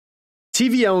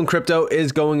TVL in crypto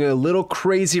is going a little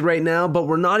crazy right now, but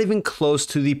we're not even close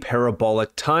to the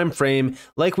parabolic time frame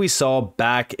like we saw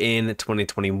back in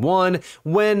 2021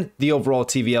 when the overall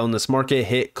TVL in this market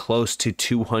hit close to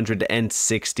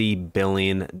 $260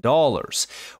 billion.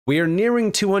 We are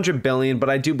nearing 200 billion, but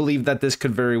I do believe that this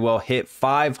could very well hit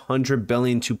 500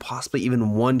 billion to possibly even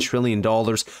 $1 trillion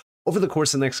over the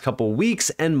course of the next couple weeks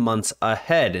and months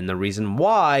ahead. And the reason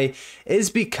why is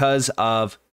because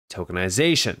of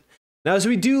tokenization. Now, as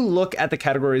we do look at the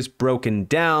categories broken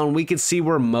down, we can see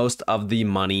where most of the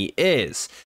money is.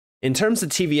 In terms of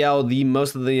TVL,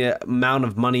 most of the amount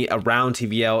of money around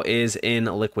TVL is in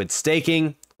liquid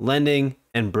staking, lending,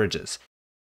 and bridges.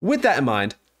 With that in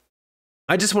mind,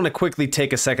 I just want to quickly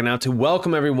take a second out to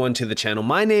welcome everyone to the channel.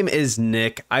 My name is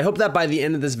Nick. I hope that by the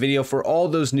end of this video, for all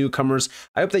those newcomers,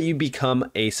 I hope that you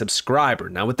become a subscriber.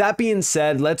 Now, with that being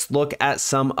said, let's look at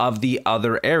some of the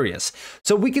other areas.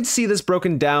 So we can see this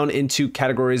broken down into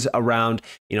categories around,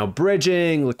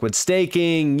 bridging, liquid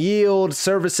staking, yield,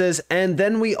 services, and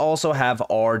then we also have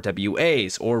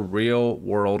RWAs, or real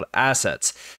world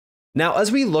assets. Now, as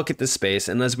we look at this space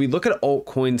and as we look at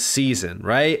altcoin season,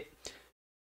 right?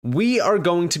 We are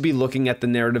going to be looking at the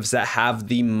narratives that have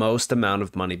the most amount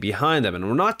of money behind them. And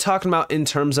we're not talking about in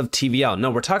terms of TVL.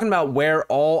 No, we're talking about where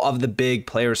all of the big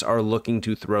players are looking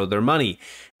to throw their money.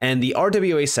 And the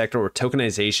RWA sector, or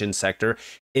tokenization sector,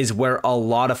 is where a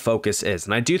lot of focus is.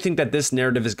 And I do think that this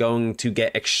narrative is going to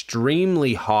get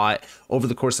extremely hot over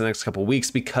the course of the next couple of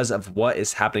weeks because of what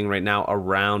is happening right now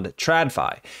around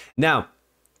TradFi. Now,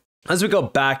 as we go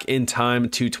back in time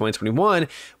to 2021,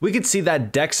 we could see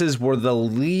that DEXs were the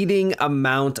leading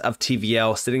amount of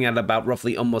TVL, sitting at about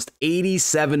roughly almost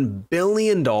 $87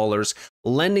 billion,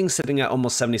 lending sitting at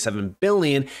almost $77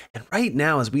 billion. And right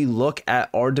now, as we look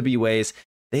at RWAs,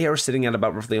 they are sitting at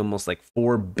about roughly almost like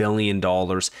 $4 billion.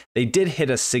 They did hit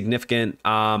a significant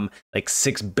like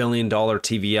 $6 billion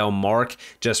TVL mark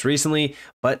just recently,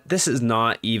 but this is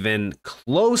not even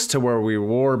close to where we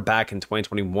were back in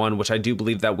 2021, which I do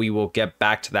believe that we will get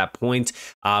back to that point.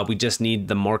 We just need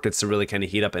the markets to really kind of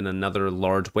heat up in another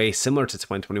large way, similar to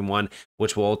 2021,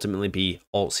 which will ultimately be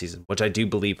alt season, which I do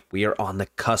believe we are on the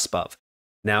cusp of.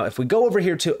 Now, if we go over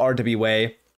here to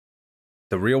RWA,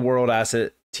 the real world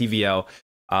asset TVL,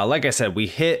 like I said, we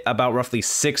hit about roughly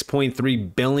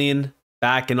 6.3 billion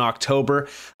back in October.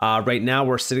 Right now,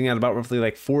 we're sitting at about roughly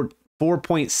like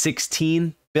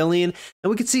 4.16 billion. And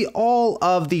we can see all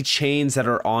of the chains that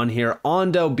are on here,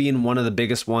 Ondo being one of the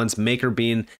biggest ones, Maker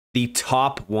being the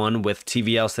top one with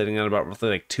TVL sitting at about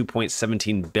roughly like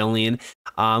 2.17 billion.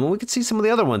 And we can see some of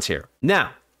the other ones here.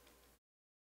 Now,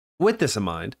 with this in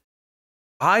mind,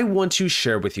 I want to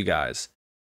share with you guys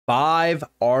 5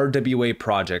 RWA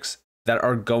projects that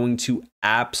are going to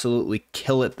absolutely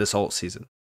kill it this alt season.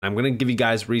 I'm going to give you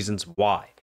guys reasons why.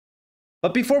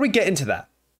 But before we get into that,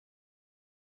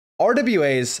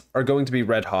 RWAs are going to be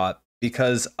red hot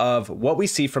because of what we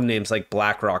see from names like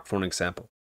Blackrock, for an example.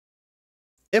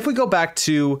 If we go back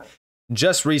to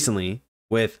just recently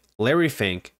with Larry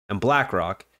Fink and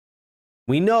Blackrock,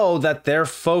 we know that their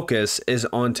focus is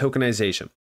on tokenization.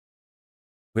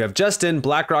 We have Justin,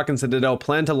 Blackrock, and Citadel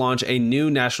plan to launch a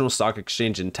new national stock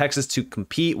exchange in Texas to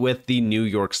compete with the New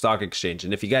York Stock Exchange.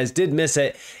 And if you guys did miss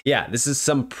it, yeah, this is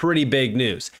some pretty big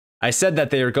news. I said that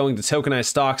they are going to tokenize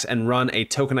stocks and run a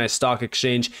tokenized stock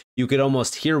exchange. You could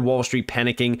almost hear Wall Street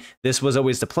panicking. This was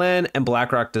always the plan, and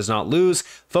Blackrock does not lose.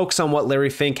 Focus on what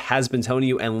Larry Fink has been telling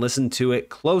you and listen to it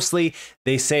closely.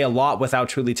 They say a lot without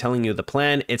truly telling you the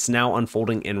plan. It's now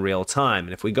unfolding in real time.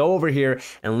 And if we go over here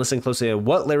and listen closely to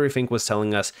what Larry Fink was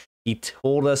telling us, he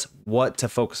told us what to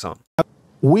focus on.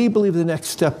 We believe the next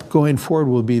step going forward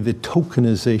will be the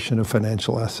tokenization of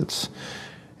financial assets.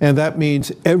 And that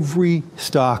means every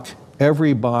stock,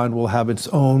 every bond will have its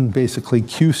own, basically,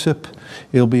 CUSIP.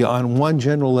 It'll be on one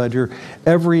general ledger.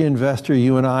 Every investor,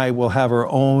 you and I, will have our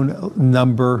own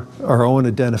number, our own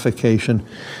identification.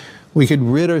 We could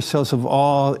rid ourselves of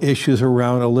all issues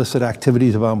around illicit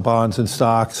activities about bonds and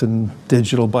stocks and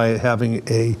digital by having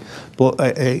a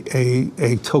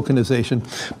tokenization.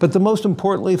 But the most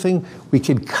importantly thing, we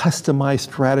can customize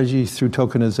strategies through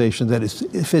tokenization that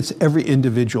fits every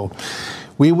individual.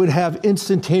 We would have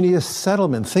instantaneous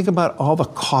settlement. Think about all the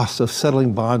costs of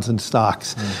settling bonds and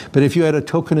stocks. But if you had a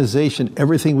tokenization,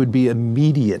 everything would be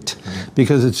immediate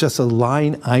because it's just a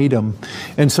line item.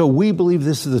 And so we believe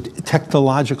this is a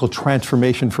technological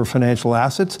transformation for financial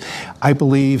assets. I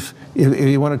believe if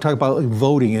you want to talk about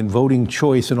voting and voting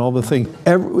choice and all the things,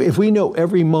 if we know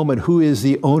every moment who is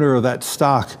the owner of that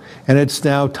stock and it's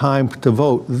now time to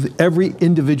vote, every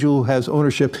individual who has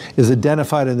ownership is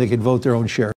identified and they can vote their own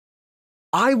share.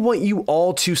 I want you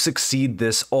all to succeed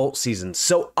this alt season,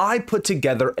 so I put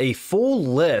together a full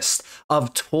list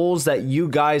of tools that you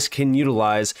guys can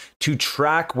utilize to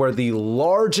track where the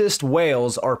largest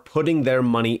whales are putting their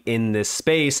money in this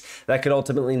space that could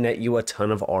ultimately net you a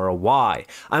ton of ROI.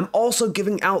 I'm also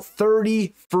giving out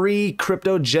 30 free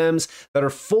crypto gems that are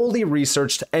fully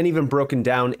researched and even broken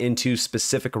down into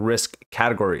specific risk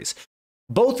categories.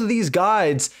 Both of these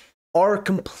guides are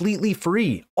completely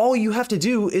free. All you have to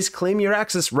do is claim your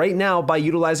access right now by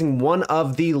utilizing one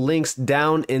of the links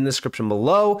down in the description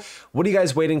below. What are you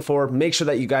guys waiting for? Make sure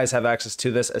that you guys have access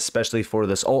to this, especially for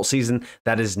this alt season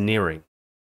that is nearing.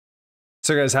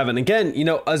 So guys have it. And again, you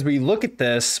know, as we look at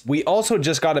this, we also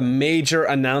just got a major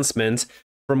announcement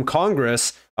from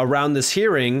Congress around this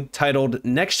hearing titled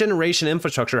Next Generation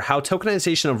Infrastructure, How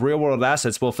Tokenization of Real-World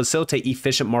Assets Will Facilitate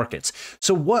Efficient Markets.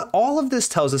 So what all of this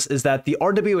tells us is that the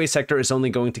RWA sector is only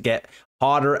going to get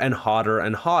hotter and hotter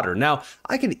and hotter. Now,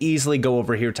 I could easily go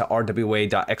over here to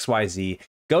rwa.xyz,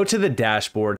 go to the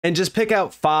dashboard, and just pick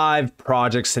out 5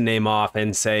 projects to name off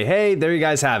and say, hey, there you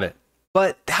guys have it.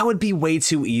 But that would be way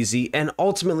too easy, and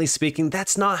ultimately speaking,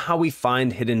 that's not how we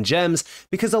find hidden gems,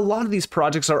 because a lot of these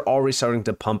projects are already starting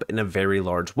to pump in a very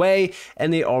large way,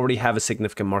 and they already have a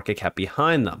significant market cap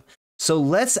behind them. So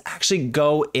let's actually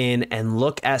go in and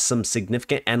look at some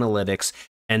significant analytics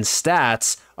and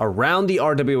stats around the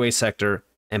RWA sector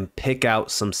and pick out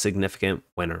some significant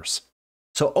winners.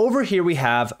 So over here we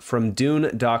have from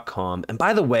Dune.com, and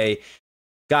by the way,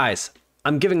 guys,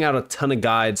 I'm giving out a ton of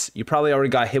guides. You probably already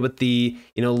got hit with the,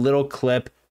 little clip.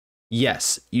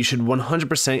 Yes, you should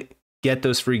 100% get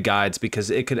those free guides because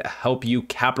it could help you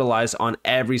capitalize on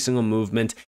every single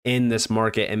movement in this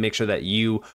market and make sure that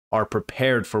you are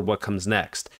prepared for what comes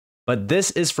next. But this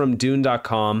is from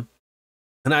Dune.com,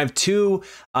 and I have two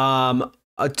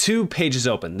pages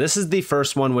open. This is the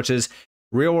first one, which is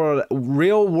real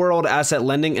world asset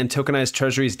lending and tokenized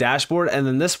treasuries dashboard. And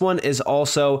then this one is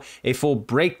also a full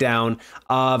breakdown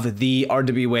of the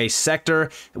RWA sector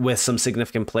with some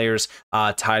significant players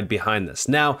tied behind this.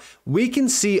 Now, we can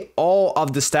see all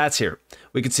of the stats here.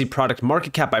 We can see product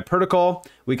market cap by protocol.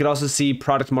 We could also see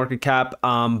product market cap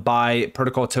by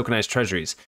protocol tokenized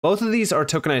treasuries. Both of these are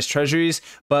tokenized treasuries,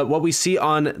 but what we see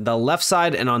on the left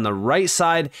side and on the right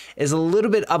side is a little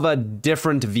bit of a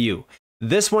different view.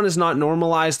 This one is not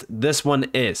normalized, this one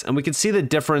is. And we can see the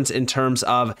difference in terms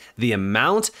of the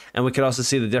amount, and we could also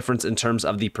see the difference in terms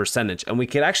of the percentage. And we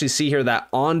can actually see here that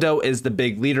Ondo is the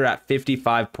big leader at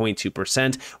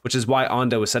 55.2%, which is why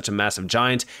Ondo is such a massive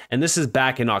giant. And this is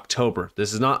back in October.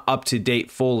 This is not up to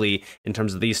date fully in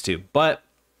terms of these two, but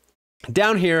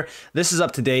down here, this is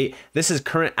up to date. This is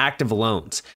current active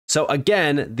loans. So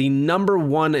again, the number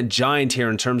one giant here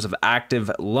in terms of active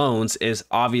loans is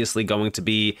obviously going to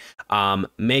be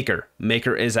Maker.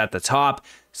 Maker is at the top.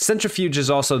 Centrifuge is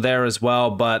also there as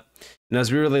well, but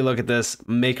as we really look at this,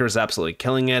 Maker is absolutely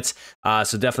killing it.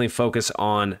 So definitely focus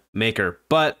on Maker.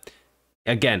 But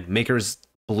again, Maker's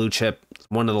blue chip,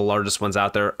 one of the largest ones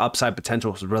out there. Upside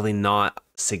potential is really not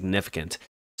significant.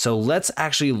 So let's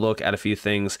actually look at a few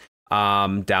things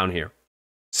down here.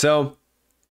 So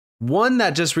one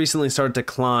that just recently started to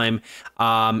climb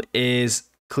is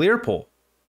Clearpool.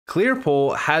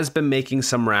 Clearpool has been making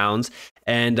some rounds,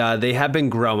 and they have been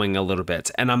growing a little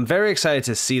bit. And I'm very excited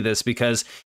to see this because,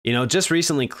 just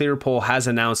recently Clearpool has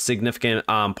announced significant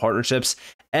partnerships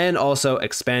and also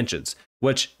expansions,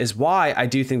 which is why I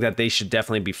do think that they should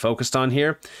definitely be focused on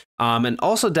here. And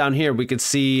also down here, we could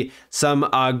see some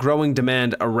growing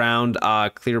demand around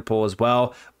Clearpool as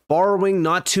well. Borrowing,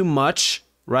 not too much,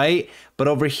 right? But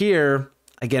over here,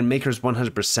 again, Maker's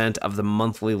 100% of the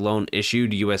monthly loan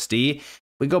issued USD.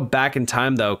 We go back in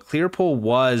time, though, Clearpool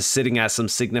was sitting at some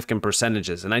significant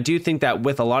percentages. And I do think that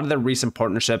with a lot of the recent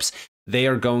partnerships, they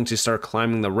are going to start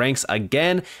climbing the ranks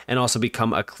again and also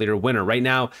become a clear winner. Right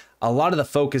now, a lot of the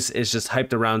focus is just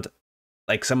hyped around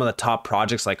like some of the top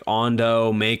projects like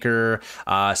Ondo, Maker,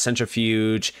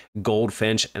 Centrifuge,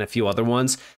 Goldfinch, and a few other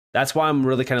ones. That's why I'm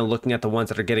really kind of looking at the ones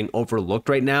that are getting overlooked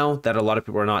right now that a lot of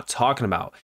people are not talking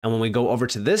about. And when we go over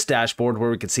to this dashboard where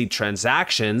we can see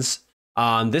transactions,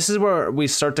 this is where we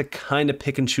start to kind of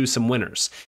pick and choose some winners.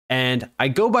 And I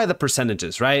go by the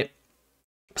percentages, right?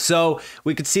 So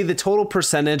we could see the total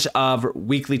percentage of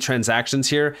weekly transactions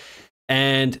here.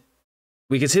 And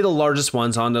we can see the largest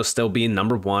ones, Ondo still being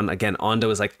number one. Again, Ondo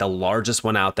is like the largest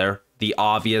one out there, the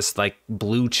obvious like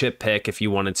blue chip pick if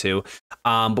you wanted to.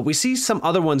 But we see some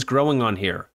other ones growing on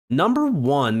here. Number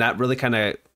one that really kind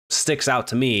of sticks out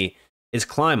to me is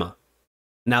Clima.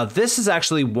 Now, this is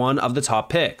actually one of the top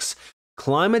picks.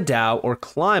 Clima DAO or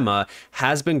Clima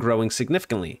has been growing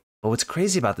significantly. But what's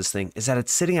crazy about this thing is that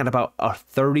it's sitting at about a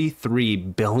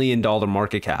 $33 billion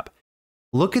market cap.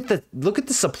 Look at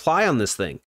the supply on this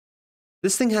thing.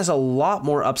 This thing has a lot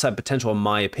more upside potential in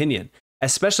my opinion,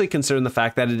 especially considering the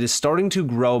fact that it is starting to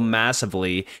grow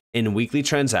massively in weekly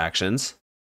transactions,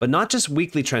 but not just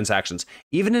weekly transactions,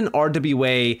 even in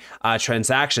RWA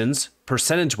transactions,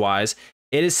 percentage-wise,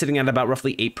 it is sitting at about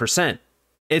roughly 8%.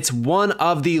 It's one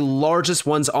of the largest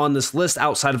ones on this list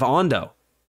outside of Ondo.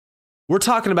 We're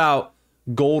talking about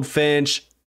Goldfinch,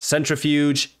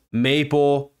 Centrifuge,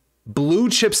 Maple, blue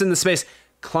chips in the space.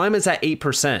 Climb is at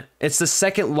 8%. It's the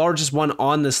second largest one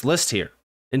on this list here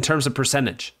in terms of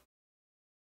percentage.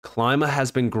 Clima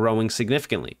has been growing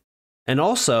significantly. And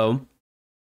also,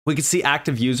 we can see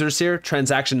active users here,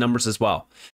 transaction numbers as well.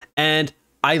 And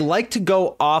I like to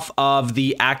go off of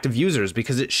the active users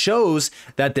because it shows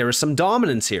that there is some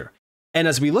dominance here. And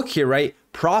as we look here, right,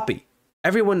 Proppy.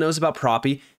 Everyone knows about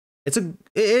Proppy.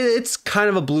 It's kind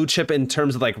of a blue chip in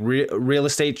terms of like real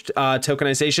estate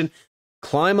tokenization.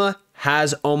 Clima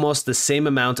has almost the same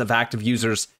amount of active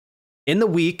users in the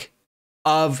week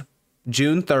of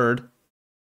June 3rd.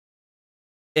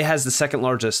 It has the second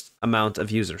largest amount of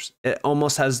users. It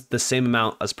almost has the same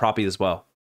amount as Proppy as well.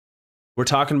 We're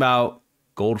talking about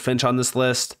Goldfinch on this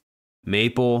list,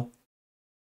 Maple,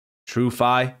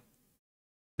 TrueFi.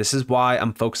 This is why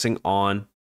I'm focusing on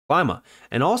Clima.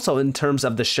 And also in terms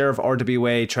of the share of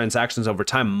RWA transactions over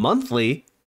time monthly,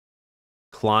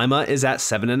 Clima is at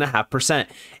 7.5%.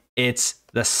 It's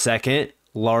the second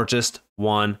largest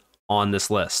one on this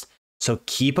list. So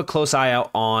keep a close eye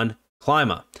out on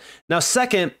Clima. Now,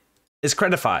 second is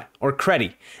Credify or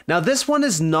Credi. Now, this one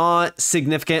is not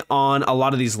significant on a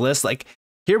lot of these lists. Like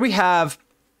here we have,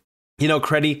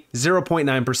 Credi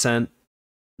 0.9%.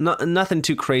 Nothing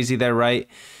too crazy there, right?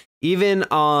 Even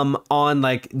on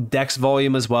like DEX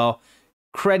volume as well,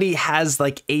 Credi has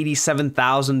like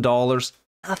 $87,000.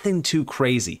 Nothing too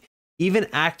crazy. Even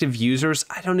active users,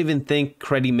 I don't even think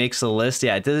Credi makes the list.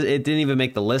 Yeah, it didn't even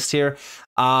make the list here.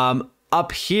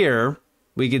 Up here,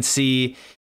 we can see,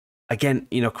 again,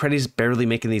 Credi's barely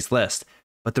making these lists.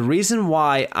 But the reason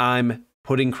why I'm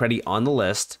putting Credi on the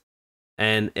list,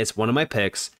 and it's one of my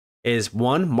picks, is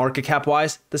one, market cap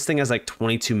wise, this thing has like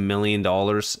 $22 million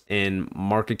in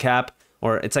market cap,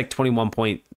 or it's like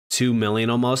 21.2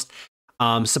 million almost.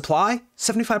 Supply,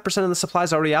 75% of the supply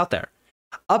is already out there.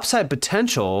 Upside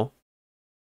potential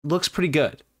looks pretty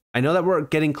good. I know that we're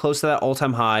getting close to that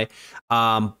all-time high,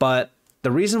 but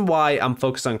the reason why I'm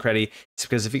focused on Credi is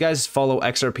because if you guys follow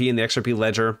XRP and the XRP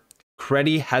ledger,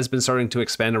 Credi has been starting to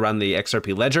expand around the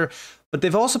XRP ledger, but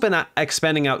they've also been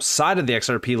expanding outside of the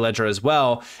XRP ledger as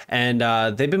well, and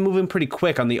they've been moving pretty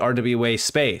quick on the RWA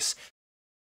space.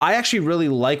 I actually really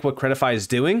like what Credify is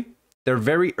doing. They're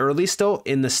very early still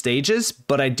in the stages,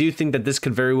 but I do think that this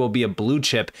could very well be a blue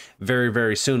chip very,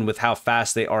 very soon with how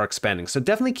fast they are expanding. So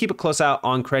definitely keep a close eye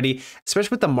on Credi, especially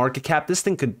with the market cap. This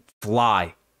thing could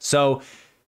fly. So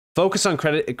focus on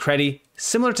Credi,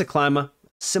 similar to Clima,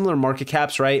 similar market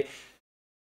caps, right?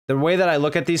 The way that I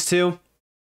look at these two,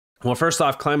 well, first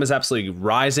off, Clima is absolutely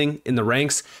rising in the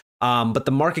ranks. But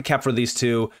the market cap for these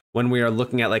two, when we are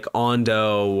looking at like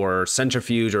Ondo or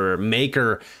Centrifuge or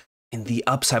Maker, and the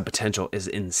upside potential is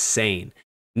insane.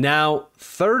 Now,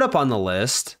 third up on the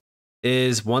list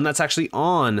is one that's actually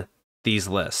on these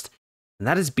lists, and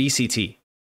that is BCT.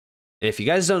 If you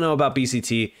guys don't know about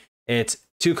BCT, it's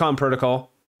Toucan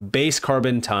Protocol, base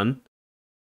carbon ton.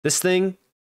 This thing,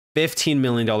 $15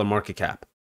 million market cap.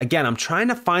 Again, I'm trying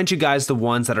to find you guys the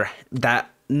ones that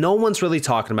no one's really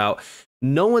talking about,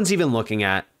 no one's even looking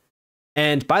at.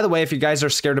 And by the way, if you guys are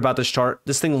scared about this chart,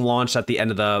 this thing launched at the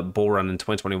end of the bull run in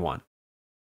 2021.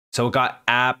 So it got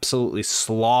absolutely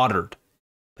slaughtered.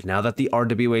 But now that the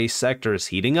RWA sector is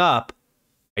heating up,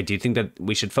 I do think that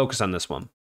we should focus on this one.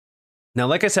 Now,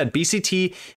 like I said,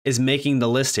 BCT is making the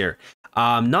list here.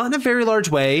 Not in a very large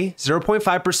way,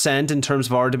 0.5% in terms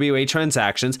of RWA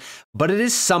transactions, but it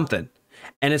is something.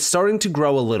 And it's starting to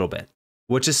grow a little bit,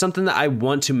 which is something that I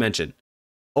want to mention.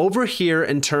 Over here,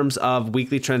 in terms of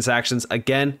weekly transactions,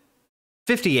 again,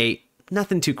 58,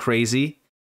 nothing too crazy,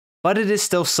 but it is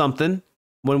still something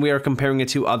when we are comparing it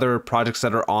to other projects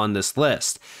that are on this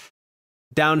list.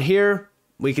 Down here,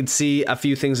 we can see a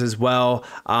few things as well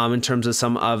in terms of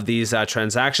some of these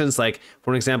transactions. Like,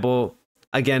 for example,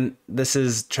 again, this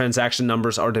is transaction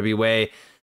numbers, RWA,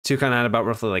 Toucan at about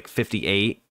roughly like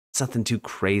 58. It's nothing too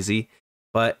crazy.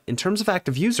 But in terms of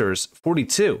active users,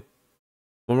 42.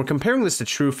 When we're comparing this to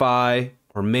TrueFi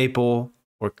or Maple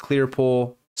or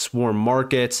Clearpool, Swarm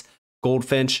Markets,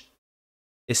 Goldfinch,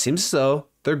 it seems as though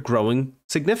they're growing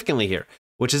significantly here,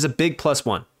 which is a big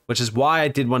 +1, which is why I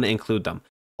did want to include them.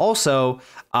 Also,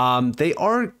 they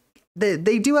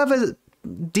do have a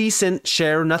decent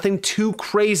share, nothing too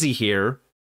crazy here,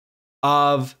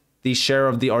 of the share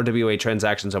of the RWA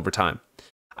transactions over time.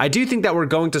 I do think that we're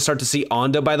going to start to see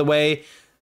Ondo, by the way.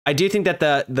 I do think that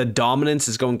the dominance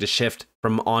is going to shift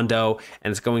from Ondo and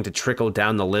it's going to trickle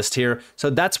down the list here. So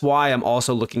that's why I'm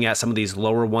also looking at some of these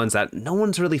lower ones that no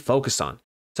one's really focused on.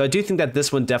 So I do think that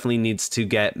this one definitely needs to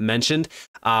get mentioned.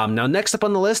 Now, next up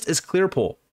on the list is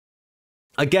Clearpool.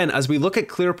 Again, as we look at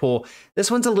Clearpool,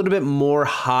 this one's a little bit more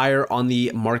higher on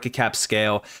the market cap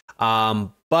scale,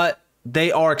 but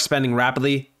they are expanding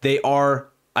rapidly. They are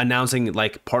announcing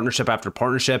like partnership after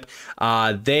partnership.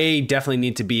 They definitely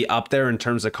need to be up there in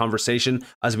terms of conversation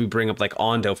as we bring up like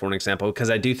Ondo, for an example, because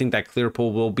I do think that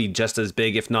Clearpool will be just as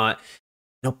big, if not,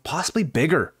 possibly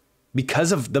bigger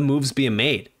because of the moves being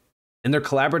made. And they're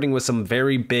collaborating with some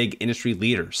very big industry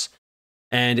leaders.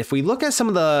 And if we look at some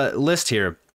of the list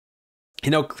here,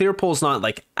 Clearpool's not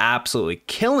like absolutely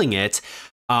killing it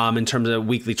in terms of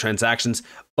weekly transactions,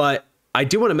 but I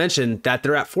do want to mention that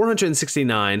they're at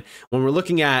 469 when we're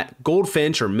looking at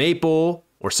Goldfinch or Maple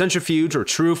or Centrifuge or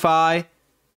TrueFi.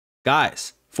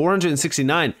 Guys,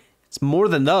 469, it's more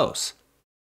than those.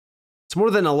 It's more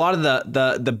than a lot of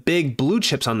the big blue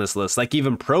chips on this list, like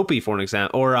even Propy, for an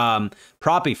example, or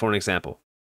Propy, for an example.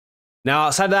 Now,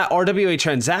 outside of that, RWA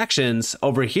transactions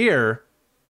over here,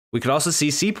 we could also see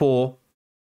Cpool,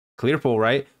 Clearpool,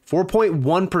 right?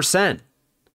 4.1%.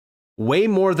 Way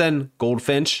more than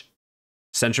Goldfinch,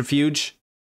 Centrifuge.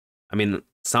 I mean,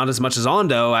 it's not as much as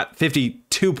Ondo at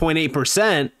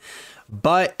 52.8%,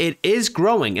 but it is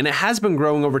growing, and it has been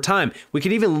growing over time. We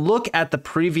could even look at the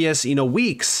previous,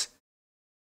 weeks.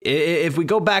 If we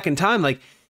go back in time, like,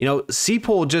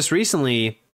 Cpool just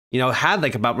recently, had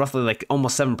like about roughly like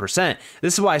almost 7%.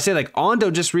 This is why I say like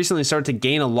Ondo just recently started to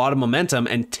gain a lot of momentum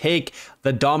and take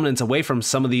the dominance away from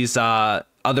some of these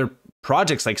other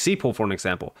projects like Cpool, for an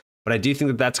example. But I do think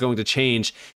that that's going to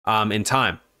change in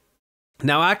time.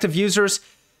 Now, active users,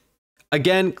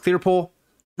 again, Clearpool,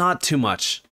 not too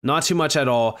much. Not too much at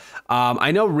all.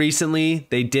 I know recently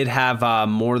they did have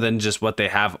more than just what they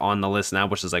have on the list now,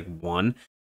 which is like 1.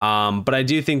 But I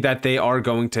do think that they are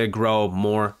going to grow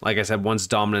more. Like I said, once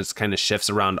dominance kind of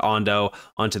shifts around Ondo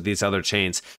onto these other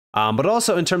chains. But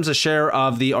also in terms of share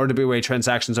of the RWA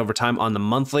transactions over time on the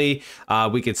monthly,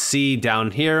 we could see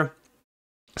down here.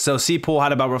 So Cpool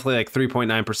had about roughly like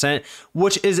 3.9%,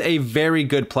 which is a very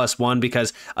good +1,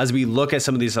 because as we look at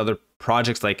some of these other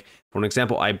projects, like for an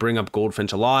example, I bring up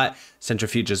Goldfinch a lot,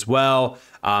 Centrifuge as well,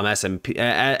 SMT,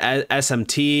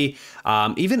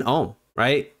 even Ohm,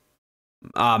 right?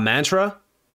 Mantra,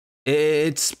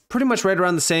 it's pretty much right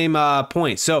around the same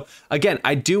point. So again,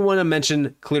 I do want to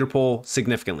mention Clearpool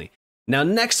significantly. Now,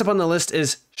 next up on the list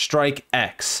is Strike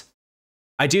X.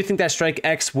 I do think that Strike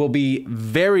X will be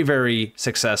very, very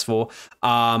successful.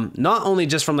 Not only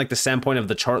just from like the standpoint of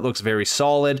the chart looks very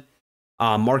solid,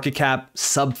 market cap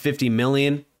sub 50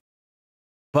 million,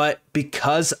 but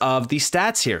because of the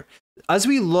stats here. As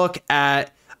we look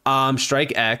at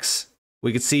Strike X,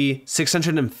 we could see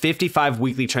 655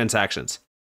 weekly transactions.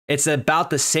 It's about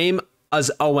the same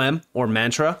as OM or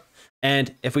Mantra.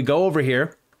 And if we go over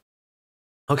here,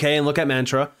 okay, and look at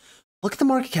Mantra, look at the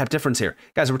market cap difference here.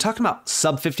 Guys, we're talking about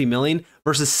sub 50 million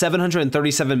versus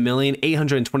 737 million,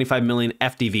 825 million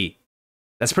FDV.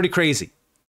 That's pretty crazy,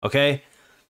 okay?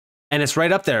 And it's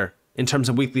right up there in terms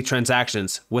of weekly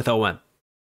transactions with OM,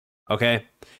 okay?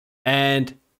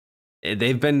 And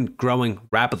they've been growing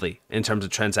rapidly in terms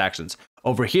of transactions.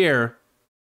 Over here,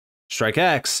 Strike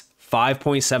X,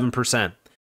 5.7%,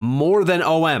 more than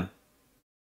OM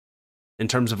in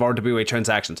terms of RWA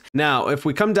transactions. Now, if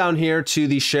we come down here to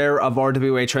the share of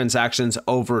RWA transactions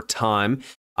over time,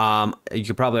 you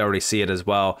could probably already see it as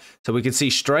well. So we can see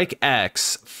Strike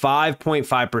X,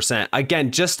 5.5%.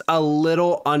 Again, just a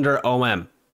little under OM,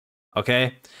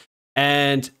 okay?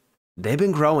 And they've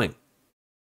been growing.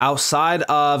 Outside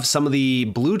of some of the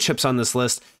blue chips on this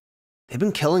list, they've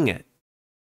been killing it.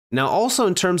 Now, also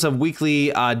in terms of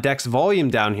weekly DEX volume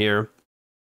down here,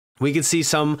 we can see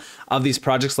some of these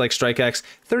projects like StrikeX,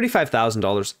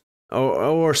 $35,000,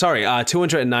 or sorry,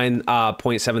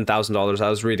 $209,700. I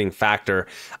was reading Factor,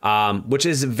 which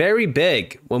is very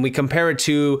big when we compare it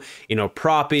to,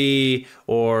 Propy,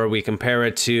 or we compare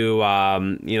it to,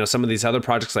 some of these other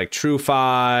projects like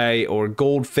TrueFi or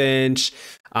Goldfinch.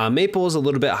 Maple is a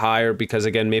little bit higher because,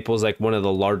 again, Maple is like one of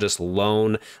the largest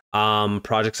loan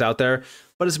projects out there.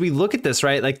 But as we look at this,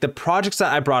 right, like the projects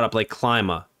that I brought up, like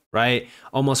Clima, right,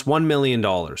 almost $1 million.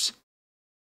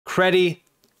 Credi,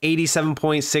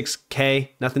 87.6K,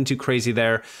 nothing too crazy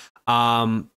there.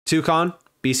 Toucan,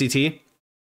 BCT,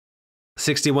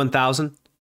 61,000.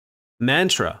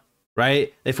 Mantra,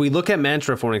 right? If we look at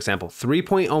Mantra, for an example,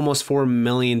 almost $3.4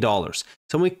 million.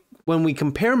 So when we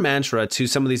compare Mantra to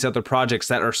some of these other projects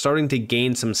that are starting to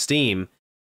gain some steam,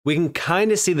 we can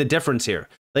kind of see the difference here.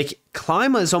 Like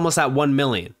Klima is almost at 1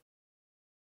 million.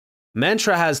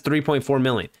 Mantra has 3.4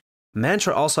 million.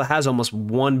 Mantra also has almost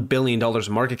 $1 billion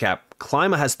market cap.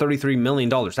 Klima has $33 million.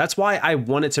 That's why I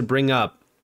wanted to bring up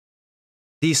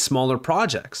these smaller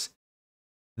projects.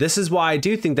 This is why I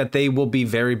do think that they will be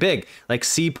very big, like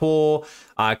Cpool,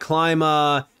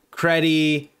 Klima,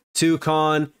 Credi,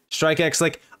 Toucan, StrikeX.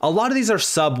 Like a lot of these are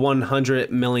sub $100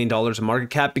 million market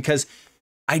cap, because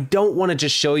I don't want to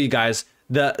just show you guys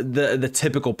the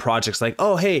typical projects like,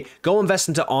 oh, hey, go invest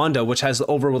into Onda, which has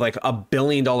over like $1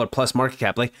 billion plus market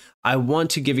cap. Like I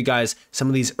want to give you guys some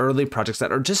of these early projects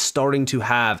that are just starting to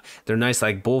have their nice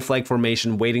like bull flag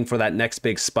formation, waiting for that next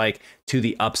big spike to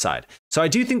the upside. So I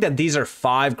do think that these are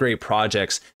 5 great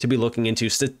projects to be looking into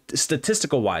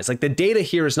statistical wise. Like the data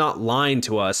here is not lying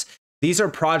to us. These are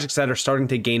projects that are starting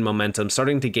to gain momentum,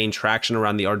 starting to gain traction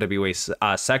around the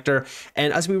RWA sector.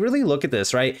 And as we really look at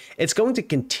this, right, it's going to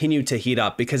continue to heat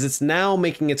up because it's now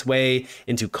making its way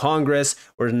into Congress.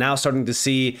 We're now starting to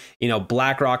see,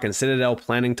 BlackRock and Citadel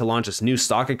planning to launch this new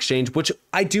stock exchange, which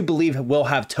I do believe will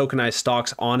have tokenized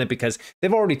stocks on it because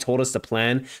they've already told us the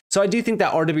plan. So I do think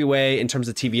that RWA in terms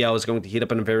of TVL is going to heat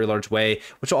up in a very large way,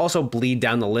 which will also bleed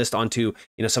down the list onto,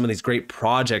 some of these great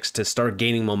projects to start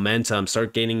gaining momentum,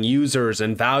 start gaining users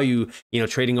and value,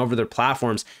 trading over their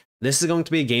platforms. This is going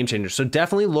to be a game changer. So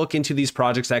definitely look into these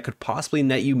projects that could possibly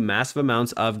net you massive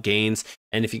amounts of gains.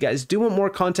 And if you guys do want more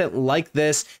content like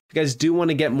this, if you guys do want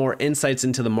to get more insights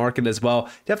into the market as well,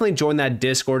 definitely join that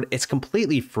Discord. It's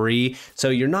completely free. So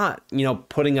you're not,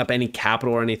 putting up any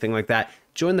capital or anything like that.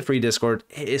 Join the free Discord.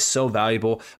 It is so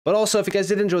valuable. But also, if you guys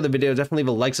did enjoy the video, definitely leave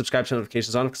a like, subscribe, turn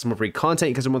notifications on for some more free content.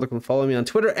 You guys are more welcome to follow me on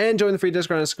Twitter and join the free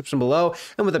Discord in the description below.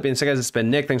 And with that being said, guys, it's been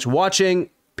Nick. Thanks for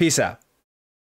watching. Peace out.